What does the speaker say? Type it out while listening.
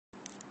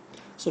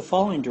So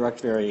following direct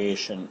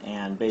variation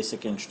and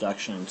basic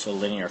introduction to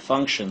linear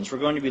functions, we're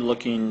going to be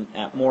looking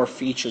at more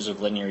features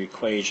of linear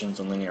equations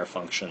and linear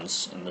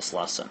functions in this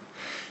lesson.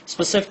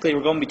 Specifically,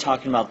 we're going to be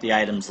talking about the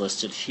items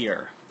listed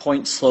here: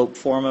 point-slope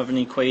form of an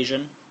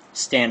equation,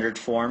 standard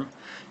form,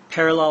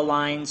 parallel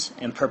lines,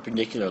 and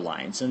perpendicular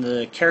lines, and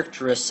the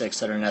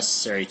characteristics that are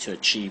necessary to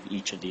achieve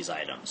each of these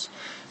items.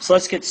 So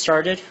let's get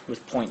started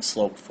with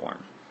point-slope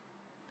form.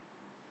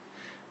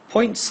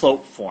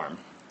 Point-slope form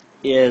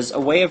is a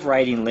way of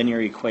writing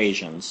linear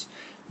equations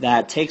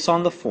that takes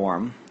on the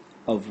form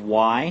of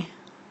y,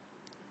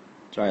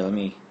 let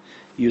me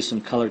use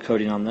some color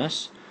coding on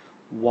this,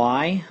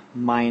 y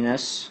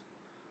minus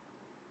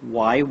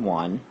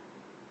y1,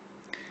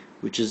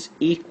 which is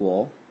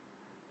equal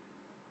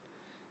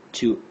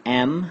to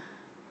m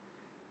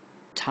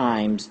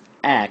times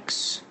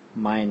x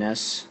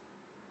minus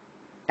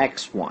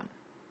x1,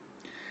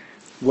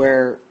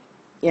 where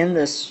in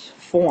this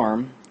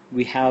form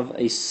we have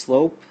a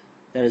slope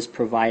that is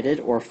provided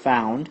or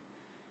found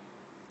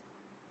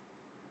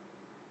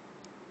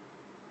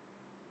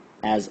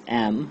as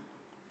m,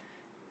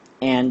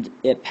 and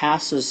it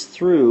passes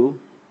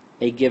through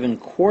a given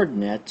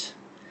coordinate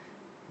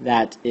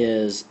that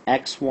is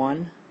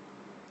x1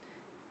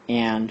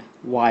 and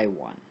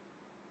y1.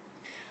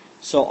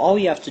 So all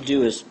you have to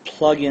do is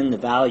plug in the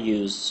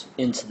values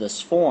into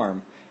this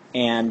form,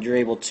 and you're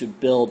able to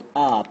build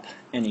up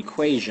an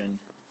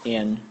equation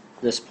in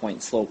this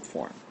point-slope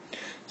form.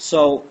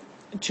 So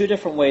two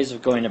different ways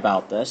of going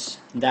about this.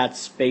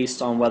 That's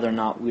based on whether or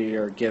not we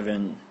are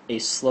given a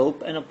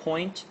slope and a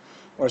point,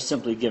 or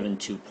simply given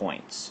 2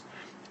 points.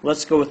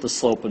 Let's go with the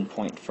slope and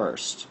point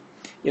first.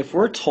 If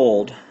we're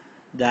told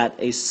that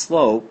a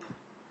slope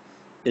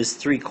is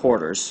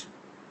 3/4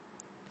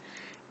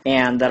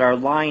 and that our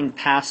line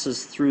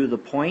passes through the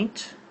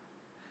point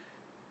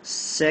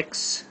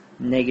 6,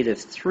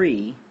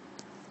 -3,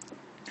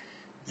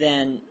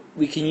 then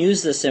we can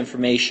use this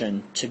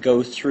information to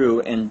go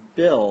through and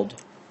build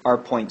our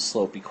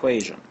point-slope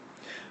equation.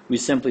 We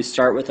simply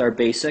start with our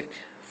basic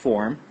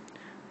form,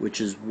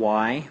 which is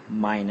y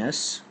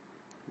minus,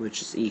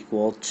 which is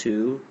equal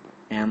to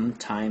m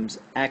times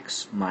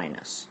x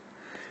minus.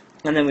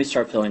 And then we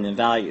start filling in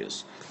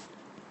values.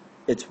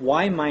 It's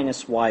y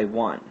minus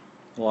y1.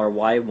 Well, our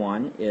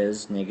y1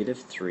 is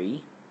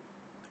 -3.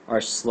 Our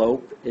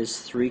slope is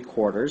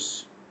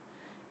 3/4.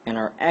 And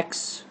our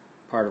x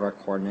part of our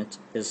coordinate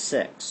is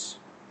 6.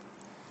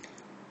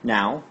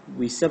 Now,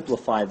 we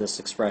simplify this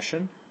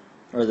expression,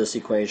 or this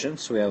equation.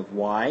 So we have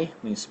y,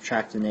 we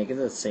subtract the negative,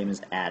 that's the same as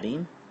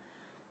adding.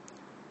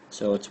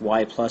 So it's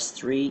y plus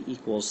 3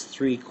 equals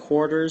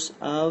 3/4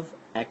 of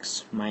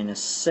x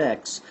minus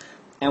 6.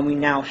 And we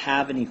now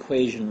have an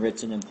equation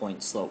written in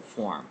point-slope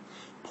form.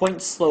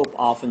 Point-slope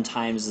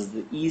oftentimes is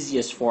the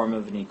easiest form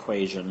of an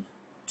equation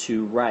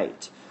to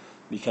write,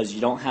 because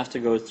you don't have to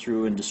go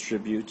through and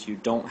distribute, you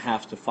don't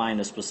have to find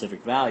a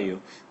specific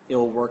value. It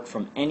will work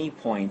from any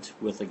point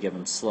with a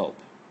given slope.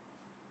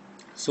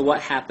 So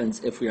what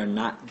happens if we are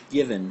not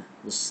given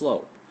the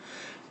slope?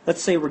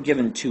 Let's say we're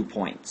given 2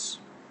 points.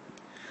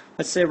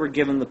 Let's say we're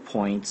given the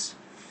points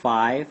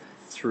 5,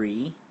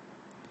 3,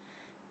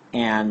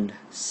 and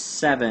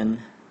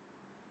 7,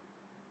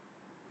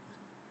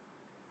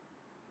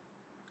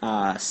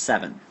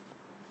 7.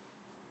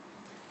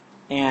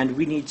 And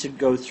we need to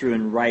go through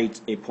and write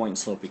a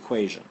point-slope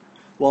equation.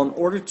 Well, in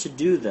order to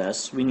do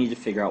this, we need to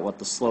figure out what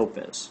the slope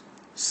is.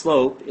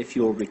 Slope, if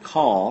you'll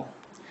recall,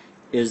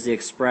 is the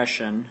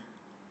expression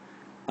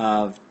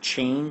of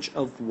change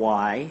of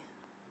y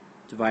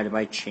divided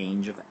by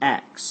change of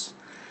x.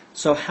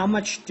 So how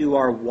much do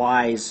our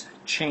y's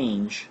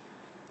change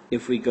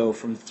if we go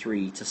from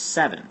 3 to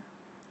 7?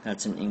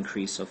 That's an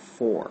increase of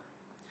 4.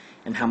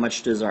 And how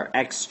much does our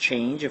x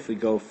change if we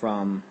go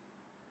from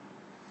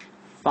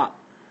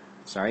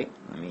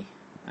let me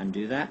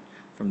undo that.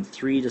 From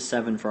 3 to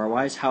 7 for our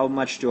y's. How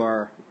much do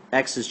our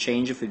x's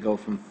change if we go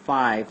from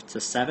 5 to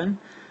 7?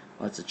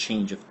 Well, that's a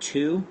change of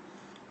 2.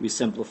 We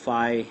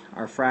simplify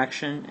our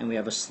fraction and we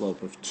have a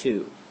slope of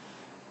 2.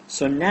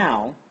 So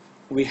now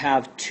we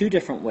have two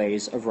different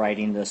ways of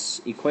writing this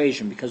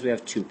equation because we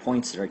have 2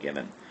 points that are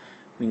given.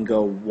 We can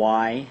go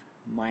y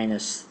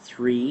minus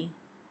 3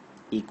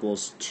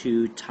 equals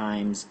 2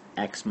 times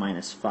x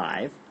minus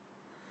 5.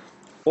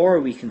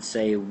 Or we can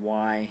say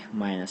y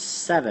minus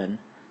 7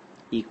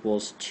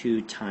 equals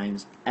 2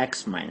 times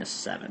x minus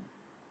 7.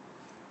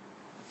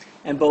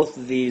 And both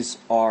of these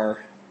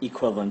are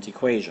equivalent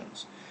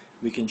equations.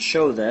 We can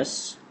show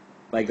this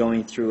by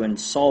going through and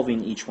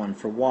solving each one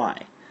for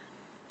y.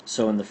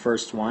 So in the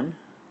first one,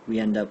 we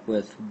end up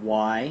with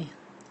y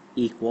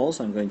equals,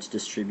 I'm going to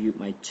distribute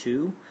my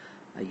 2.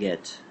 I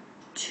get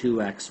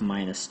 2x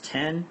minus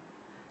 10,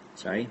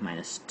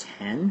 minus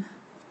 10.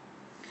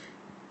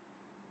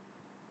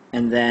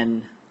 And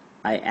then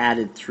I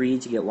added 3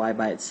 to get y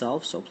by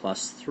itself, so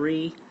plus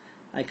 3.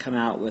 I come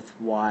out with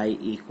y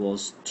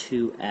equals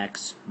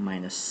 2x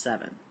minus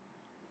 7.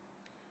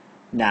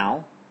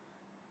 Now,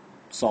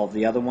 solve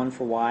the other one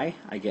for y.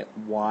 I get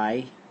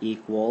y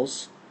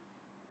equals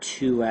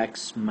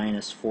 2x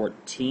minus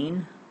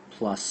 14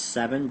 plus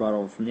 7 brought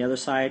over from the other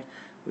side,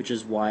 which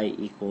is y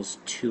equals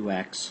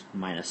 2x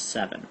minus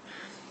 7.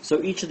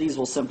 So each of these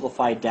will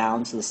simplify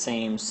down to the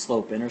same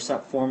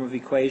slope-intercept form of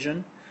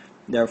equation,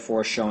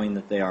 therefore showing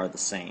that they are the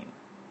same.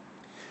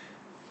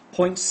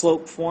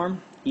 Point-slope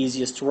form,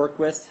 easiest to work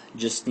with,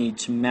 just need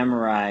to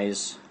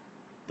memorize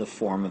the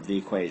form of the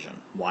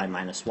equation. Y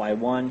minus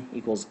y1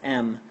 equals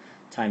m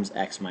times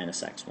x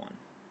minus x1.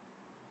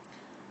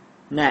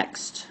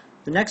 Next,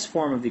 the next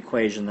form of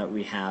equation that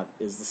we have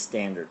is the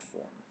standard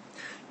form.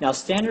 Now,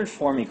 standard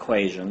form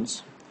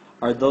equations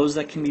are those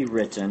that can be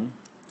written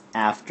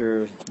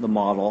after the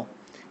model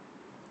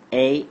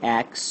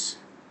ax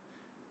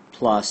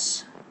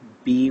plus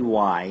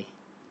by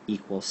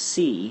equals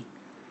c,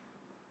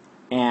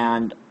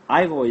 and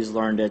I've always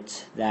learned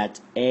it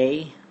that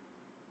a,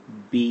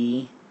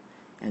 b,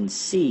 and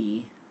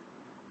c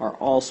are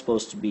all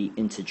supposed to be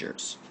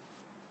integers.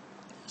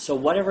 So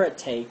whatever it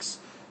takes,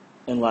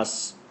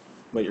 unless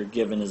what you're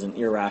given is an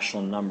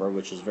irrational number,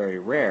 which is very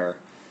rare,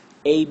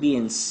 a, b,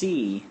 and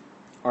c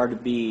are to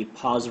be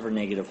positive or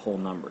negative whole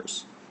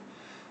numbers.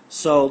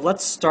 So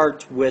let's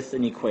start with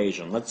an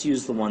equation. Let's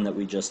use the one that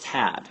we just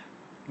had,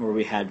 where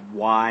we had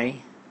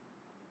y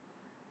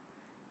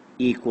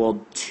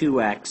equaled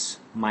 2x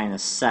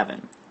minus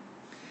 7.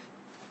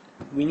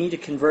 We need to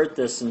convert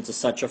this into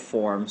such a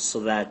form so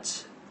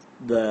that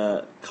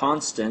the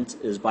constant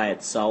is by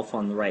itself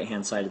on the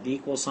right-hand side of the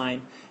equal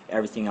sign,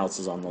 everything else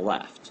is on the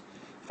left.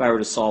 If I were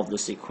to solve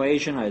this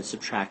equation, I would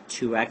subtract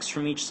 2x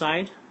from each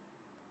side,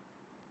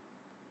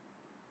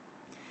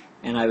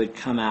 and I would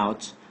come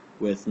out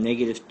with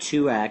negative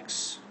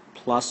 2x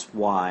plus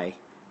y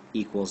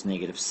equals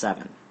negative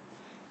 7.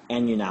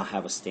 And you now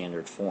have a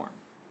standard form.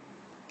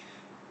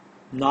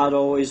 Not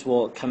always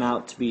will it come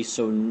out to be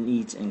so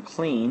neat and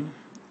clean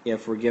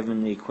if we're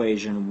given the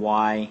equation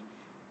y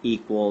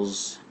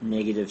equals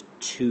negative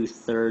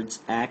 2/3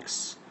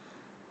 x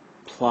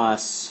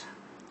plus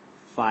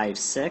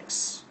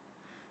 5/6.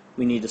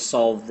 We need to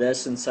solve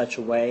this in such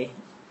a way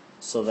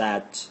so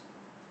that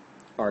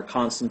our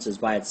constant is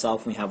by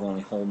itself and we have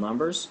only whole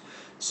numbers.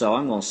 So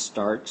I'm going to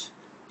start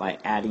by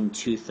adding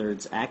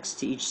 2/3 x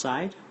to each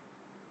side.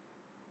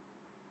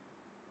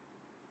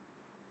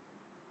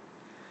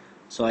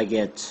 So I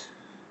get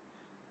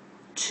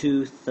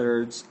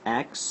 2/3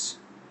 x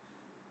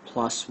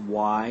plus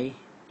y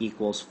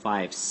equals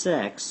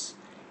 5/6,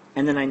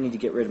 and then I need to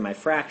get rid of my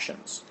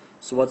fractions.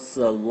 So what's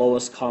the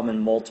lowest common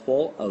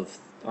multiple of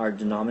our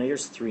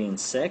denominators? 3 and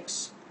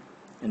 6,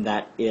 and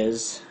that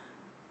is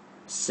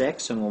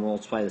 6, and we'll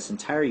multiply this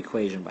entire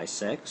equation by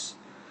 6.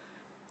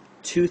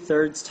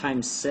 2/3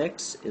 times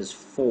 6 is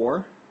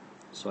 4,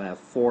 so I have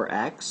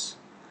 4x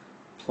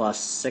plus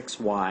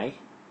 6y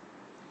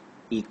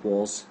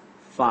equals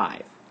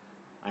 5.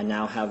 I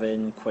now have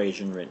an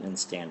equation written in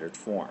standard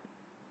form.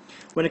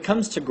 When it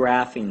comes to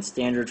graphing,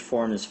 standard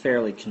form is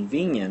fairly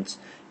convenient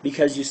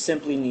because you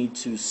simply need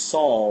to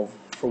solve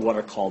for what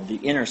are called the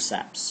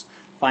intercepts.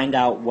 Find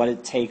out what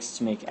it takes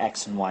to make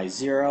x and y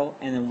 0,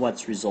 and then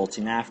what's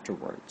resulting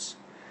afterwards.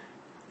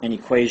 An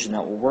equation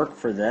that will work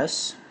for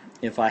this,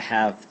 if I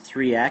have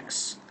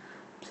 3x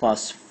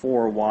plus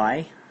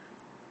 4y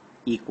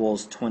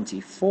equals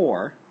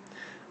 24,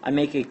 I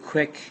make a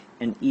quick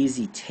and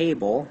easy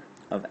table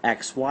of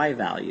x, y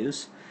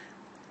values.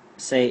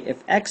 Say,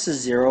 if x is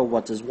 0,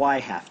 what does y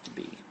have to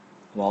be?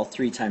 Well,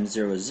 3 times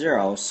 0 is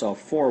 0, so if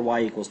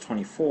 4y equals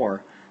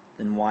 24,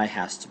 then y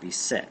has to be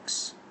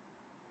 6.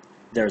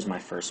 There's my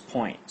first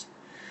point.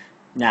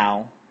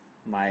 Now,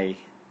 my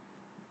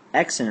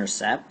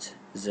x-intercept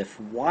is if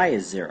y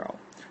is 0.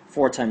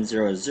 4 times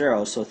 0 is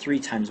 0, so 3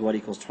 times what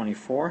equals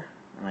 24?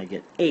 And I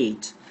get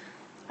 8.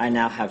 I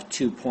now have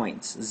 2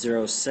 points,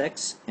 0,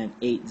 6, and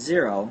 8,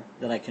 0,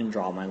 that I can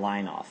draw my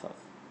line off of.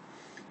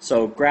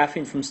 So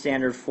graphing from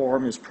standard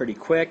form is pretty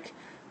quick.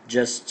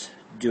 Just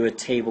do a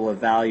table of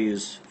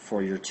values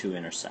for your two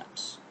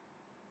intercepts.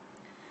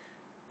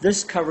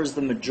 This covers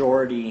the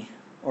majority,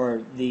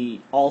 or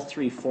all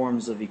three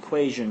forms of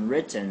equation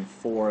written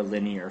for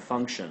linear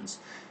functions: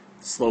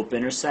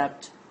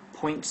 slope-intercept,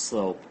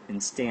 point-slope,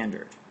 and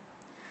standard.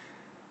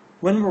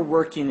 When we're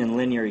working in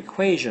linear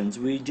equations,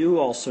 we do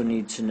also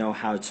need to know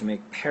how to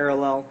make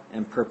parallel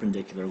and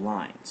perpendicular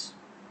lines.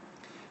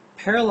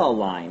 Parallel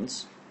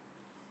lines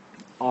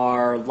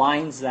are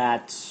lines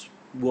that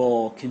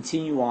will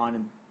continue on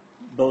in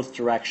both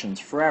directions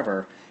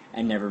forever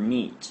and never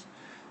meet.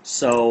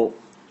 So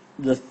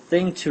the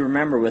thing to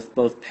remember with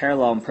both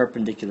parallel and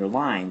perpendicular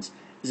lines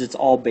is it's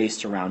all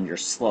based around your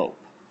slope.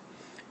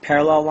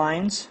 Parallel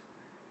lines,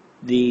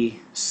 the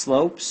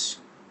slopes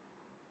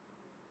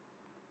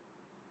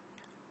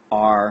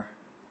are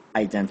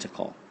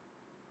identical.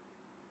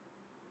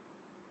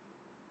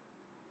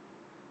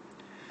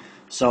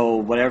 So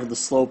whatever the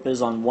slope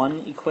is on one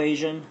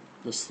equation,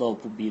 the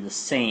slope will be the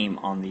same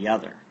on the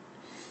other.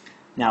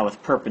 Now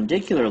with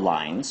perpendicular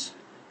lines,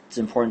 it's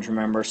important to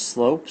remember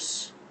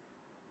slopes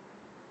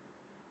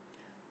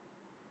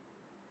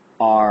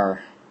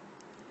are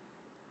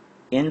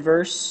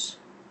inverse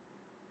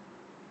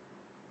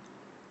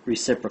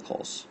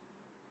reciprocals,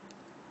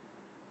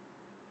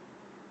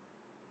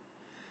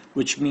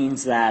 which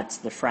means that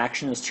the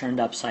fraction is turned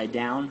upside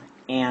down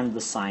and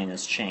the sign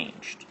is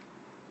changed.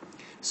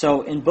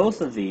 So in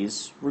both of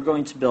these, we're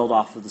going to build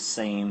off of the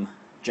same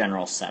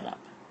general setup.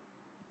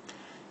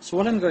 So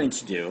what I'm going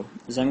to do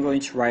is I'm going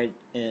to write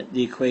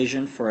the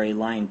equation for a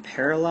line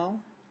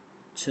parallel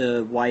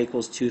to y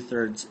equals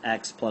 2/3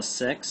 x plus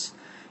 6,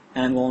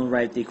 and I'm going to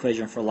write the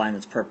equation for a line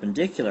that's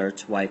perpendicular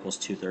to y equals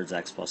 2/3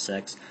 x plus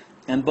 6,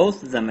 and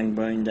both of them I'm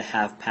going to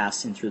have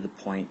passing through the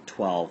point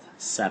 12,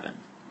 7.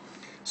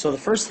 So the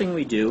first thing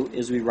we do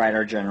is we write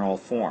our general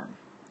form.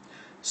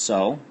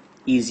 So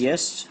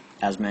easiest,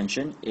 as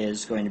mentioned,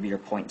 is going to be your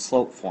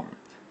point-slope form.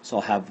 So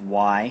I'll have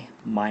y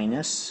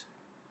minus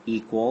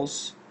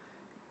equals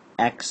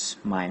x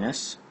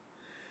minus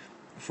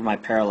for my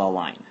parallel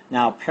line.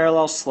 Now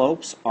parallel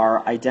slopes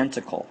are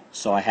identical.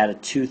 So I had a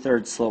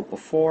 2/3 slope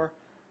before,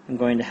 I'm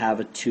going to have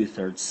a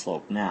 2/3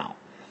 slope now.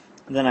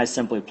 And then I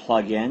simply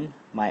plug in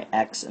my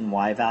x and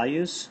y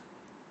values,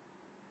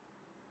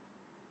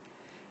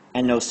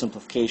 and no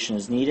simplification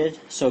is needed,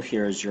 so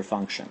here is your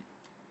function.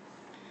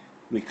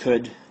 We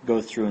could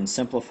go through and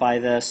simplify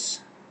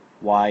this.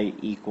 Y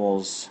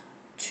equals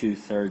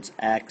 2/3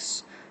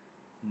 x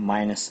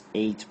minus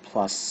 8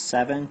 plus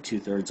 7.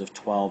 2/3 of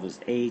 12 is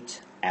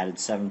 8. Added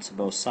 7 to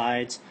both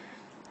sides.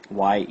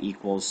 Y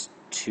equals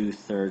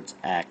 2/3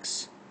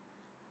 x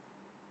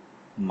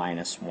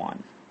minus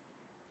 1.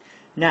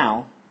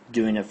 Now,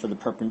 doing it for the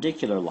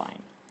perpendicular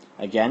line.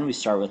 Again, we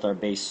start with our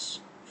base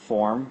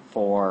form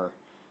for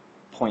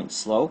point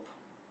slope.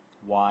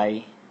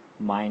 Y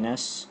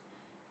minus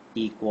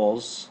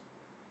equals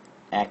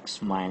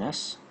x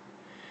minus.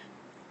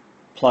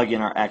 Plug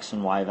in our x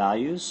and y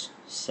values,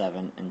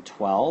 7 and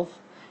 12,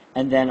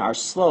 and then our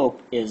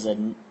slope is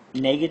a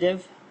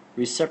negative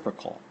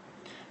reciprocal.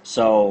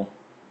 So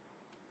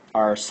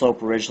our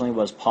slope originally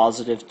was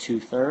positive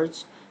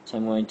 2/3, so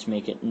I'm going to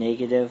make it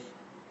negative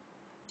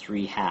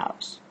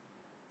 3/2.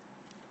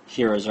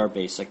 Here is our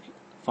basic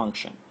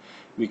function.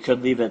 We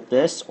could leave it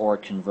this or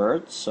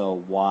convert, so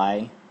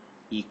y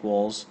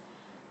equals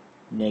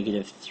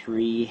negative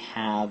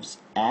 3/2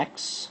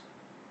 x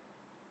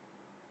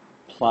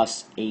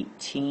plus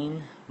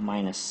 18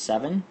 minus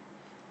 7.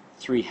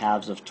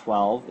 3/2 of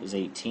 12 is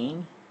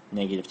 18.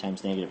 Negative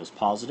times negative is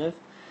positive.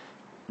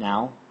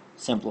 Now,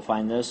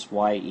 simplifying this,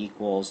 y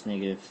equals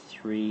negative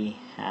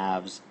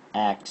 3/2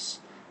 x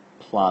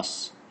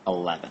plus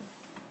 11.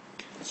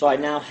 So I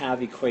now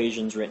have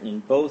equations written in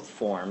both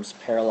forms,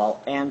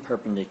 parallel and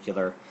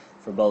perpendicular,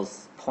 for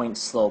both point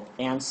slope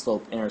and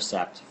slope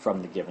intercept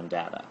from the given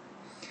data.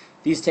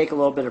 These take a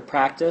little bit of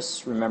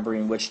practice,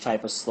 remembering which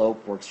type of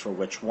slope works for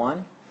which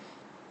one.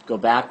 Go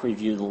back,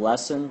 review the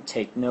lesson,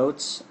 take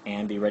notes,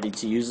 and be ready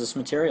to use this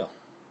material.